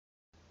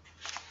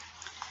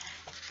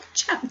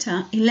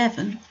Chapter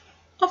 11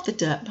 of the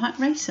Dirt Bike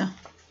Racer.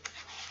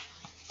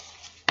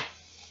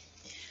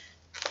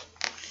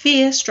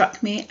 Fear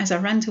struck me as I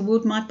ran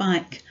toward my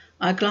bike.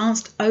 I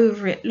glanced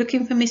over it,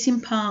 looking for missing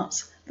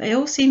parts. They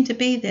all seemed to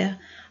be there.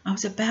 I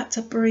was about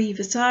to breathe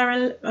a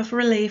sigh of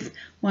relief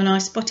when I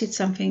spotted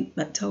something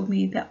that told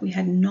me that we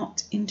had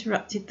not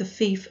interrupted the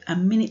thief a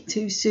minute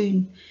too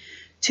soon.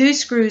 2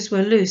 screws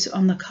were loose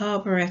on the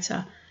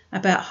carburetor.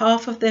 About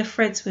half of their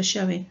threads were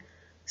showing.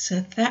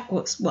 So that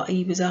was what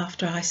he was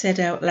after, I said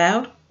out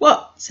loud.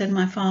 What? Said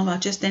my father,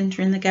 just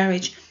entering the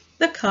garage.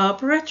 The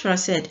carburetor, I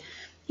said.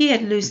 He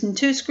had loosened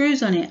 2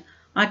 screws on it.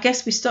 I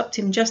guess we stopped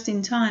him just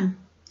in time.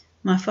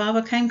 My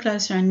father came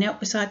closer and knelt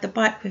beside the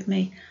bike with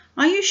me.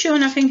 Are you sure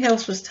nothing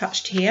else was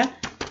touched here?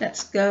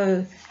 Let's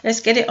go.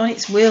 Let's get it on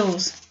its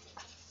wheels.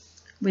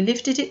 We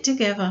lifted it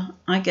together.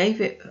 I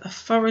gave it a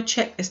thorough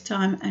check this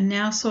time and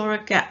now saw a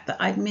gap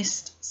that I'd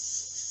missed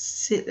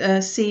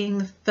seeing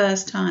the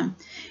first time.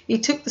 He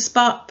took the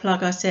spark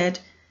plug, I said.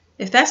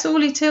 If that's all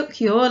he took,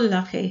 you're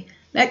lucky.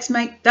 Let's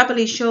make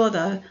doubly sure,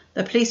 though.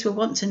 The police will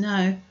want to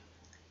know.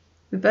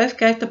 We both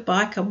gave the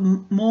bike a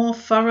more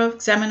thorough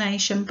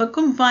examination, but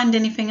couldn't find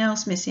anything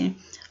else missing.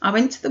 I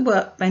went to the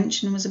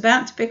workbench and was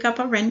about to pick up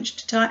a wrench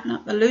to tighten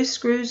up the loose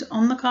screws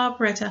on the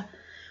carburetor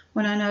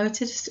when I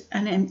noticed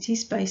an empty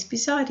space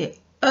beside it.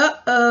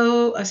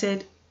 Uh-oh, I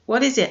said.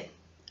 What is it?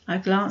 I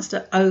glanced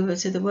over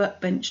to the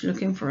workbench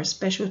looking for a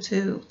special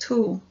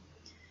tool.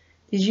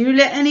 Did you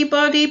let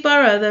anybody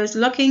borrow those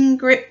locking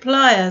grip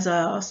pliers? I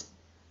asked.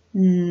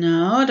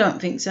 No, I don't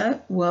think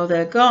so. Well,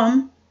 they're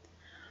gone.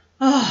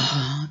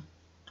 Oh,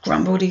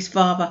 grumbled his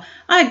father.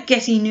 I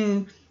guess he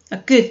knew a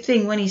good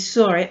thing when he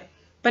saw it,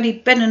 but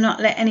he'd better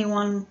not let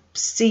anyone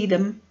see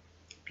them,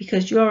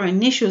 because your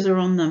initials are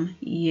on them.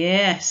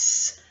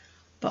 Yes,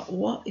 but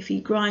what if he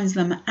grinds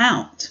them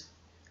out?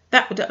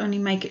 That would only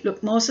make it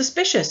look more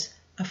suspicious.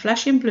 A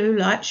flashing blue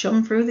light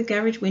shone through the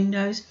garage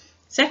windows.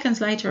 Seconds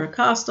later, a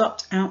car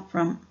stopped out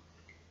front.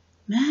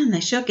 Man,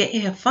 they sure get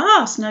here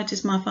fast,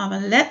 noticed my father.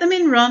 Let them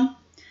in, Ron.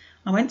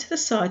 I went to the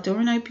side door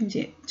and opened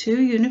it. 2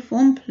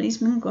 uniformed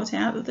policemen got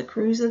out of the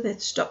cruiser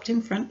that stopped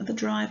in front of the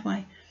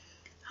driveway.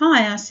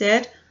 Hi, I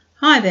said.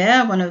 Hi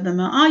there, one of them.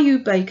 Are you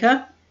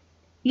Baker?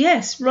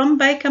 Yes, Ron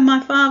Baker, my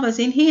father's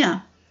in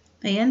here.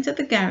 They entered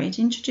the garage,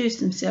 introduced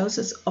themselves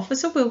as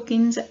Officer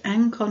Wilkins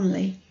and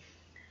Connolly.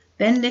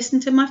 Then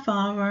listened to my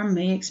father and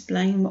me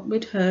explain what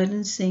we'd heard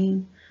and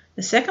seen.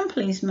 The second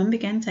policeman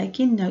began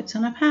taking notes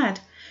on a pad.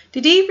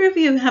 Did either of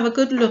you have a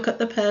good look at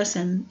the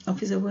person?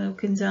 Officer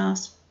Wilkins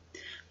asked.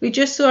 We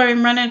just saw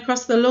him running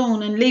across the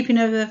lawn and leaping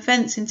over the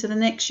fence into the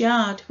next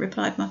yard,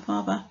 replied my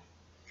father.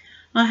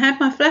 I had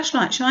my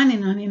flashlight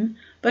shining on him,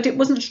 but it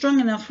wasn't strong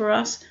enough for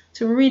us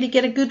to really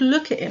get a good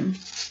look at him.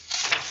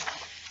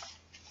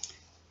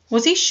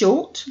 Was he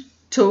short?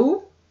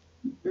 Tall?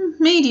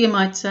 Medium,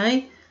 I'd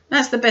say.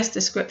 That's the best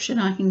description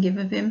I can give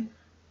of him.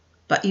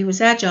 But he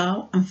was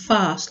agile and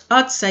fast.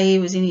 I'd say he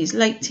was in his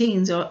late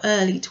teens or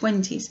early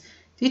 20s.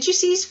 Did you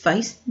see his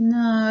face?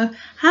 No.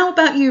 How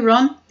about you,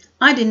 Ron?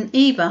 I didn't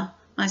either,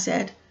 I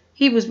said.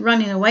 He was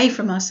running away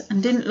from us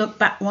and didn't look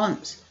back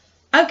once.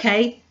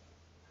 Okay.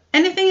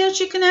 Anything else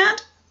you can add?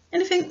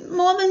 Anything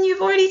more than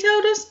you've already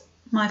told us?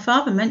 My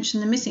father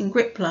mentioned the missing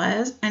grip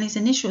pliers and his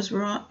initials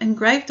were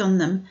engraved on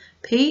them.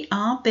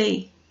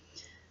 PRB.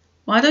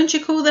 Why don't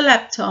you call the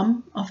lab,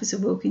 Tom? Officer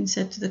Wilkins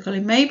said to the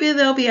colleague. Maybe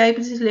they'll be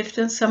able to lift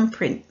some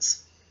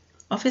prints.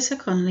 Officer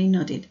Connolly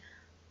nodded,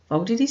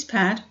 folded his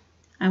pad,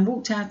 and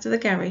walked out to the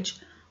garage.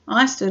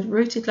 I stood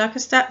rooted like a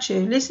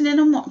statue, listening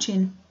and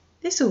watching.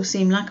 This all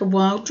seemed like a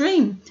wild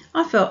dream.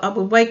 I felt I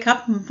would wake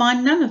up and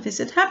find none of this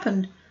had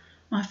happened.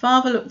 My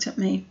father looked at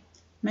me.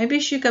 Maybe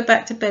you should go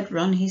back to bed,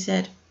 Ron, he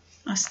said.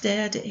 I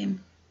stared at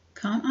him.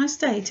 Can't I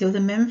stay till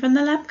the men from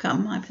the lab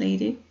come? I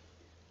pleaded.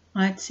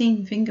 I had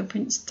seen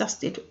fingerprints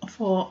dusted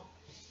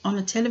on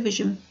a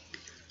television,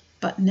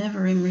 but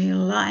never in real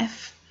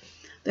life.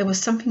 There was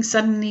something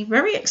suddenly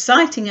very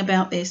exciting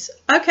about this.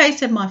 Okay,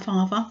 said my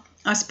father.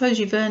 I suppose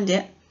you've earned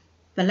it.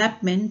 The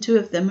lab men, 2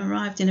 of them,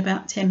 arrived in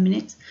about 10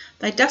 minutes.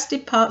 They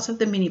dusted parts of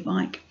the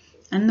mini-bike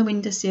and the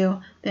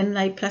windowsill, then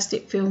laid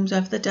plastic films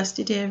over the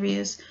dusted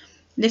areas,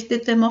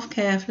 lifted them off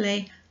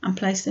carefully and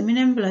placed them in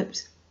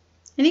envelopes.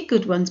 Any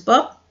good ones,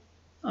 Bob?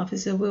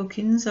 Officer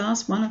Wilkins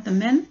asked one of the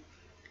men.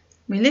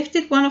 We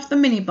lifted one off the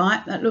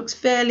mini-bike that looks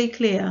fairly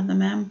clear, the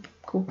man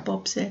called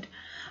Bob said.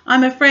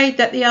 I'm afraid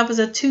that the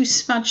others are too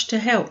smudged to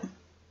help.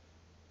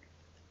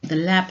 The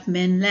lab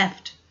men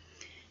left.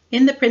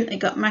 In the print they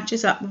got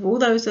matches up with all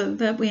those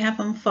that we have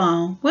on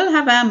file. We'll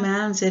have our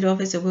man, said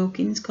Officer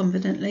Wilkins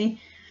confidently.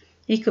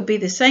 He could be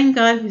the same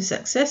guy who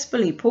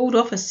successfully pulled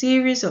off a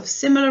series of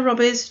similar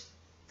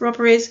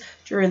robberies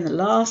during the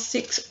last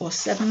 6 or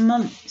 7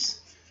 months.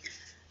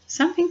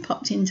 Something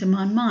popped into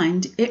my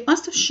mind. It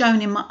must have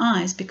shown in my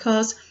eyes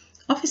because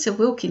Officer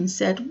Wilkins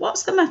said,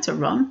 What's the matter,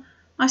 Ron?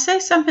 I say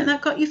something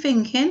that got you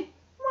thinking?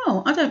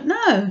 Well, I don't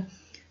know.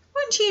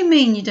 What do you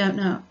mean you don't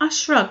know? I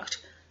shrugged.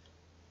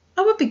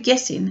 I would be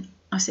guessing,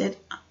 I said,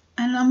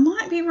 and I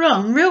might be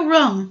wrong, real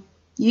wrong.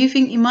 You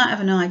think you might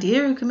have an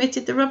idea who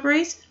committed the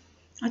robberies?"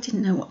 I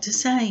didn't know what to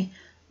say.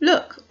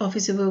 "Look,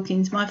 Officer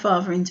Wilkins," my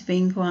father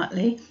intervened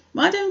quietly,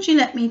 "why don't you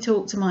let me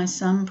talk to my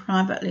son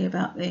privately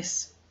about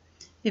this?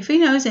 If he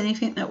knows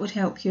anything that would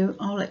help you,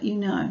 I'll let you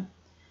know.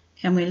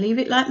 Can we leave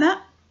it like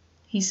that?"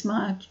 He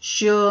smiled.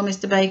 "Sure,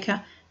 Mr.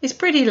 Baker. It's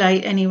pretty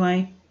late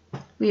anyway.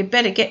 We had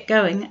better get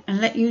going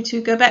and let you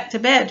two go back to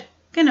bed.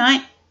 Good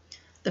night."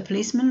 The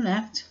policeman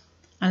left.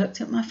 I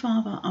looked at my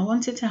father. I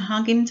wanted to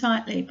hug him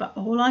tightly, but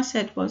all I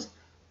said was,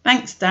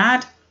 "Thanks,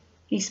 Dad."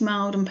 He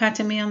smiled and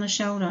patted me on the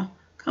shoulder.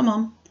 "Come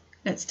on,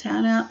 let's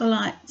turn out the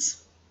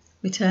lights."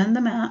 We turned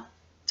them out,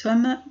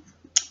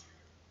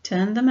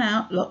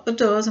 locked the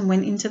doors and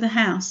went into the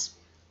house.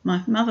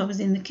 My mother was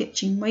in the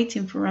kitchen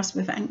waiting for us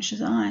with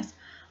anxious eyes.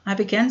 "I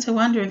began to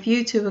wonder if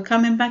you two were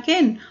coming back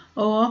in,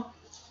 or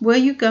were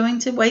you going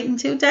to wait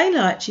until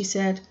daylight?" she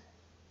said.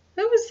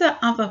 "Who was that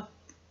other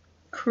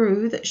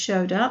crew that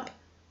showed up?"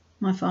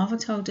 My father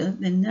told her.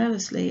 Then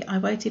nervously I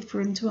waited for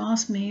him to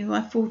ask me who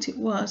I thought it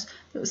was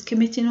that was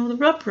committing all the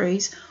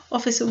robberies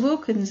Officer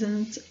Wilkins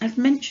had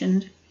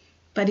mentioned.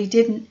 But he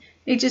didn't.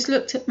 He just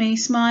looked at me,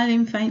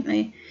 smiling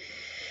faintly.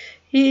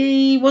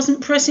 He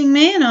wasn't pressing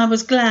me, and I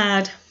was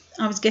glad.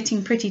 I was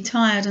getting pretty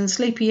tired and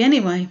sleepy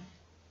anyway.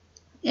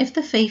 If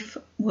the thief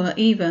were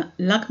either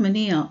Lug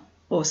Manille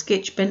or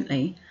Skitch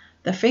Bentley,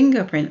 the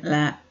fingerprint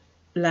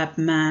lab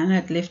man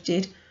had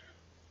lifted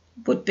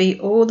would be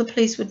all the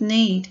police would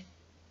need.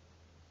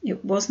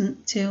 It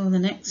wasn't till the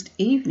next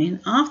evening,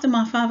 after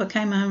my father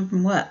came home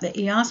from work, that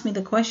he asked me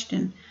the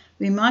question.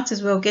 "We might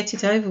as well get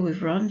it over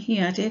with, Ron," he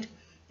added.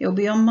 "It'll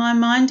be on my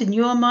mind and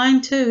your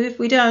mind too if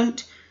we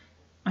don't."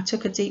 I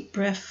took a deep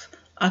breath.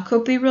 "I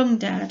could be wrong,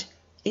 Dad.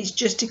 It's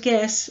just a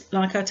guess,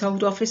 like I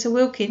told Officer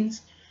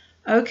Wilkins."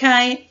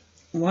 "Okay,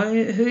 who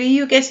are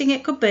you guessing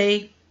it could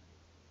be?"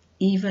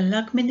 "Either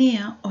Lug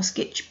Manille or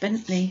Skitch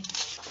Bentley."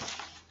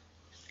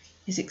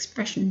 His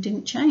expression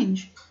didn't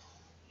change.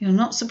 "You're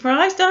not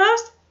surprised?" I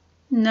asked.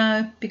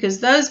 "No, because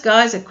those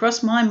guys had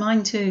crossed my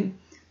mind too.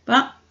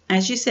 But,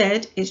 as you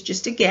said, it's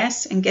just a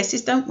guess, and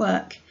guesses don't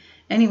work.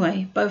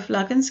 Anyway, both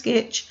Lug and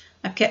Skitch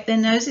have kept their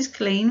noses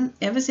clean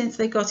ever since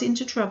they got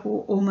into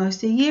trouble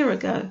almost a year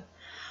ago.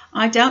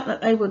 I doubt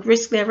that they would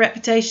risk their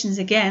reputations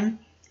again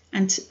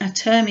and a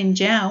term in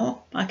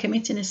jail by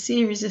committing a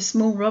series of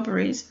small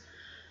robberies."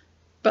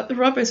 "But the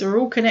robbers are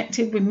all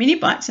connected with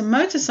mini-bikes and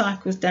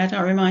motorcycles, Dad,"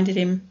 I reminded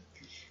him.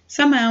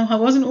 Somehow I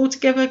wasn't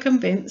altogether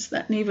convinced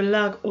that neither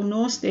Lug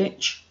nor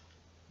Skitch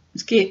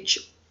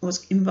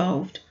was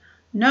involved.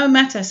 "No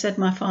matter," said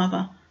my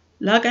father.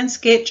 "Lug and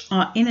Skitch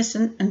are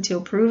innocent until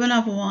proven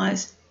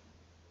otherwise.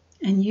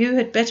 And you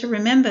had better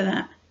remember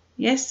that."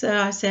 "Yes, sir,"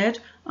 I said.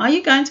 "Are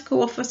you going to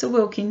call Officer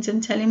Wilkins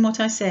and tell him what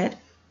I said?"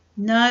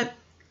 "No,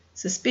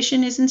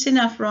 suspicion isn't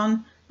enough,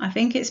 Ron. I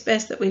think it's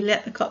best that we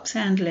let the cops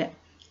handle it."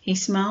 He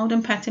smiled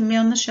and patted me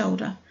on the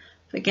shoulder.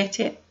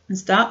 "Forget it and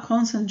start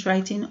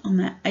concentrating on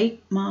that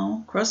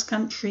 8-mile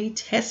cross-country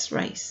test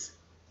race."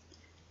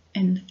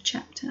 End of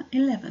chapter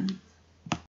 11.